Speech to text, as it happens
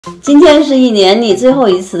今天是一年里最后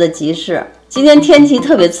一次的集市，今天天气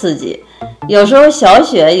特别刺激，有时候小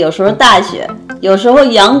雪，有时候大雪，有时候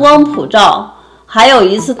阳光普照，还有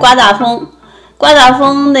一次刮大风。刮大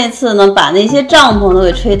风那次呢，把那些帐篷都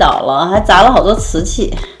给吹倒了，还砸了好多瓷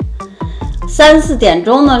器。3、4点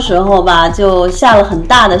钟的时候吧，就下了很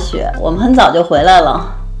大的雪，我们很早就回来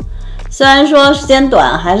了。虽然说时间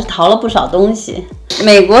短，还是淘了不少东西。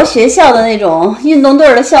美国学校的那种运动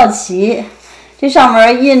队的校旗，这上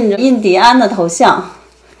面印着印第安的头像。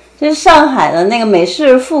这是上海的那个美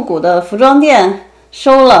式复古的服装店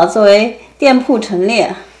收了，作为店铺陈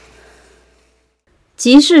列。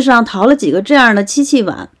集市上淘了几个这样的漆器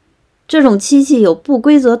碗，这种漆器有不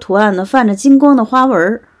规则图案的泛着金光的花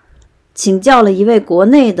纹。请教了一位国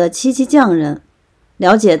内的漆器匠人，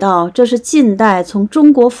了解到这是近代从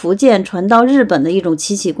中国福建传到日本的一种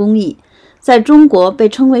漆器工艺，在中国被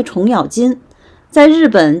称为虫咬金，在日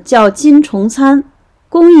本叫金虫餐，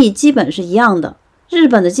工艺基本是一样的。日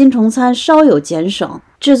本的金虫餐稍有减省，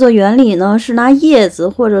制作原理呢是拿叶子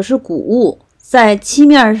或者是谷物在漆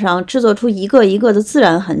面上制作出一个一个的自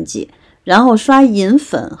然痕迹，然后刷银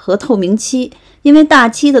粉和透明漆，因为大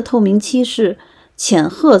漆的透明漆是浅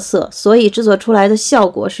褐色，所以制作出来的效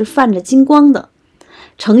果是泛着金光的，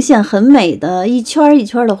呈现很美的一圈一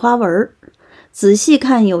圈的花纹。仔细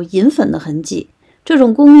看有银粉的痕迹，这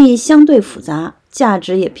种工艺相对复杂，价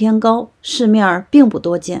值也偏高，市面并不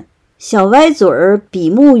多见。小歪嘴儿比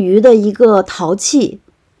目鱼的一个陶器，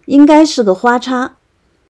应该是个花叉。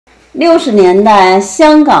60年代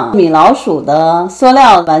香港米老鼠的塑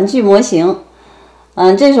料玩具模型，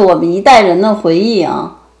这是我们一代人的回忆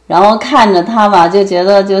啊。然后看着它吧，就觉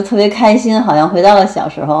得就特别开心，好像回到了小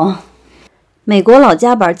时候。美国老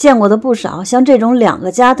夹板见过的不少，像这种2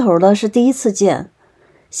个夹头的是第一次见。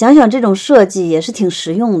想想这种设计也是挺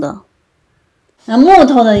实用的。木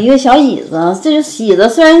头的一个小椅子，这个椅子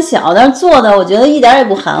虽然小，但是坐的我觉得一点也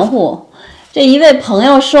不含糊。这一位朋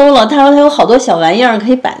友收了，他说他有好多小玩意儿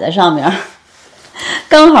可以摆在上面。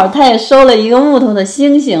刚好他也收了一个木头的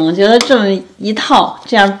星星，我觉得这么一套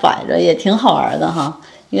这样摆着也挺好玩的哈。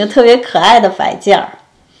一个特别可爱的摆件。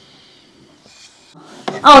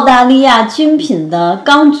澳大利亚军品的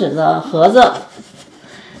钢纸的盒子，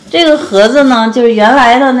这个盒子呢，就是原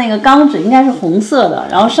来的那个钢纸应该是红色的，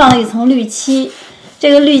然后上了一层绿漆，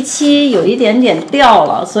这个绿漆有一点点掉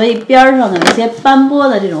了，所以边上有一些斑驳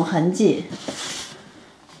的这种痕迹。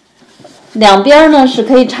两边呢是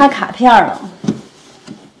可以插卡片的，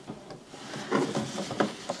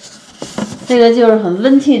这个就是很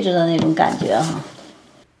vintage的那种感觉哈。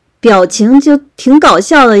表情就挺搞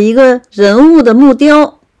笑的一个人物的木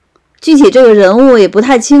雕，具体这个人物也不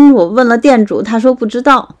太清楚，问了店主，他说不知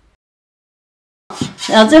道。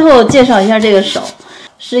最后介绍一下这个手，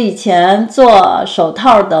是以前做手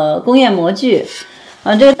套的工业模具，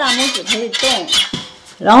这个大拇指可以动，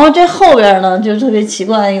然后这后边呢就特别奇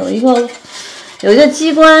怪，有一个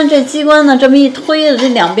机关，这机关呢这么一推，这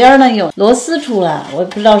两边呢有螺丝出来，我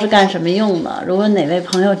不知道是干什么用的。如果哪位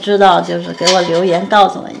朋友知道，就是给我留言告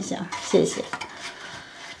诉我一下，谢谢。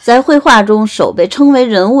在绘画中，手被称为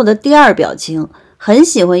人物的第二表情，很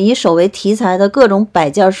喜欢以手为题材的各种摆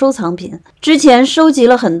件收藏品。之前收集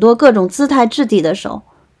了很多各种姿态质地的手，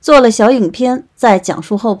做了小影片，在讲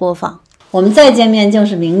述后播放。我们再见面就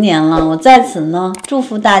是明年了，我在此呢祝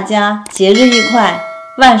福大家节日愉快，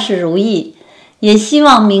万事如意。也希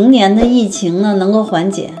望明年的疫情呢能够缓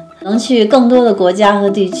解，能去更多的国家和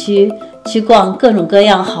地区去逛各种各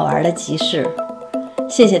样好玩的集市。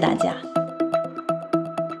谢谢大家。